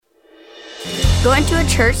Going to a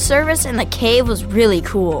church service in the cave was really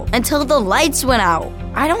cool until the lights went out.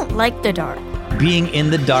 I don't like the dark. Being in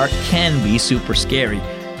the dark can be super scary,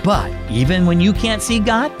 but even when you can't see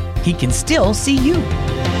God, He can still see you.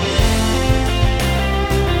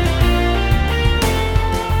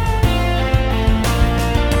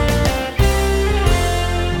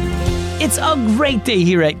 It's a great day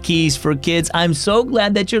here at Keys for Kids. I'm so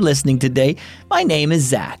glad that you're listening today. My name is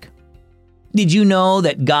Zach. Did you know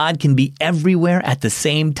that God can be everywhere at the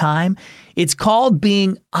same time? It's called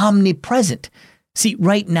being omnipresent. See,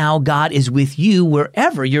 right now, God is with you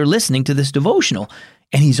wherever you're listening to this devotional,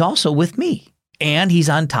 and He's also with me. And He's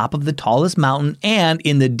on top of the tallest mountain and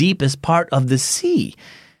in the deepest part of the sea.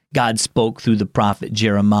 God spoke through the prophet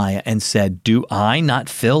Jeremiah and said, "Do I not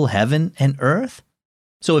fill heaven and earth?"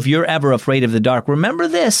 So if you're ever afraid of the dark, remember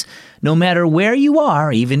this: no matter where you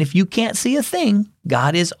are, even if you can't see a thing,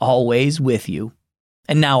 God is always with you.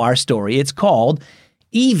 And now our story, it's called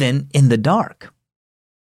Even in the Dark.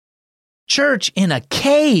 "Church in a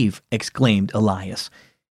cave!" exclaimed Elias.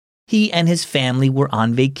 He and his family were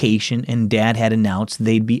on vacation, and Dad had announced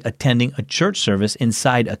they'd be attending a church service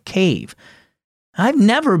inside a cave. "I've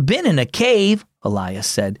never been in a cave," Elias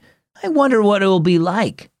said. "I wonder what it will be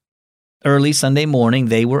like." Early Sunday morning,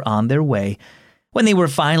 they were on their way. When they were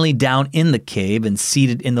finally down in the cave and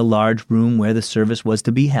seated in the large room where the service was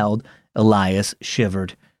to be held, Elias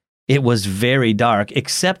shivered. It was very dark,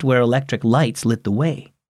 except where electric lights lit the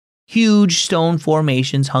way. Huge stone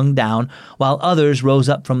formations hung down, while others rose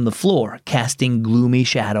up from the floor, casting gloomy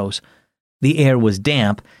shadows. The air was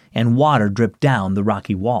damp, and water dripped down the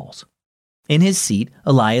rocky walls. In his seat,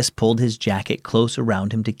 Elias pulled his jacket close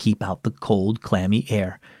around him to keep out the cold, clammy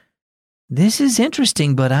air. "This is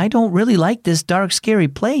interesting, but I don't really like this dark, scary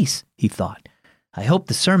place," he thought. "I hope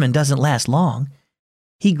the sermon doesn't last long."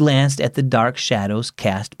 He glanced at the dark shadows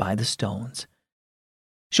cast by the stones.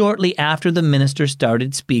 Shortly after the minister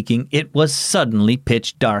started speaking, it was suddenly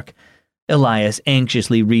pitch dark. Elias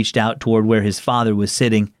anxiously reached out toward where his father was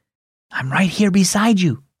sitting. "I'm right here beside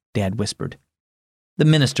you," Dad whispered. The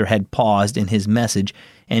minister had paused in his message,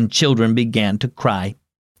 and children began to cry.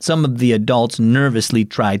 Some of the adults nervously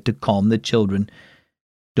tried to calm the children.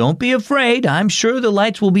 "Don't be afraid. I'm sure the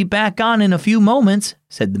lights will be back on in a few moments,"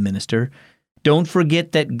 said the minister. "Don't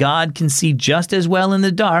forget that God can see just as well in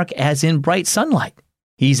the dark as in bright sunlight.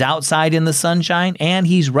 He's outside in the sunshine, and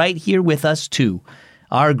He's right here with us too.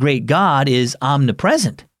 Our great God is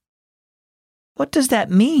omnipresent." "What does that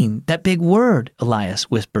mean, that big word?" Elias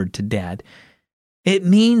whispered to Dad. "It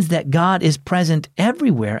means that God is present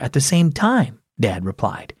everywhere at the same time," Dad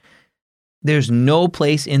replied. "There's no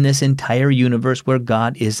place in this entire universe where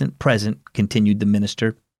God isn't present," continued the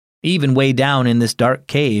minister. "Even way down in this dark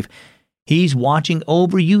cave, He's watching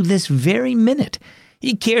over you this very minute.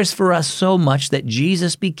 He cares for us so much that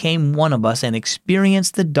Jesus became one of us and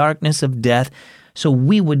experienced the darkness of death so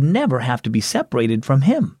we would never have to be separated from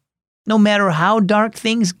Him. No matter how dark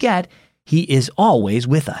things get, He is always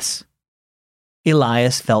with us."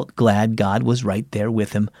 Elias felt glad God was right there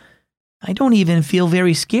with him. "I don't even feel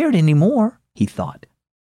very scared anymore," he thought.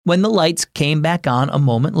 When the lights came back on a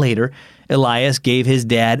moment later, Elias gave his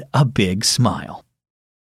dad a big smile.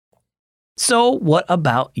 So what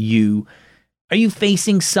about you? Are you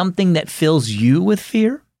facing something that fills you with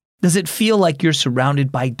fear? Does it feel like you're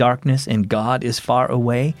surrounded by darkness and God is far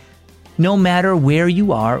away? No matter where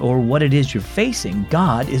you are or what it is you're facing,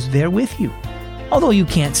 God is there with you. Although you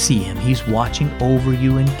can't see Him, He's watching over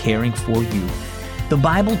you and caring for you. The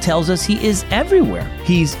Bible tells us He is everywhere.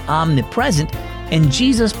 He's omnipresent, and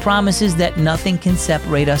Jesus promises that nothing can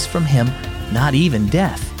separate us from Him, not even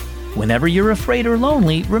death. Whenever you're afraid or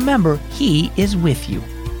lonely, remember, He is with you.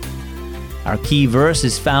 Our key verse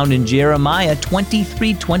is found in Jeremiah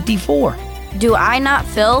 23:24. "Do I not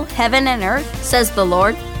fill heaven and earth, says the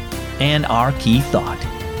Lord?" And our key thought,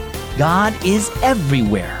 God is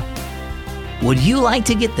everywhere. Would you like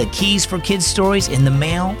to get the Keys for Kids stories in the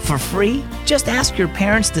mail for free? Just ask your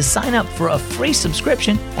parents to sign up for a free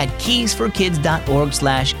subscription at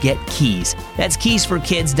keysforkids.org/getkeys. That's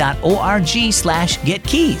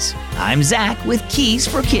keysforkids.org/getkeys. I'm Zach with Keys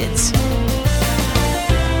for Kids.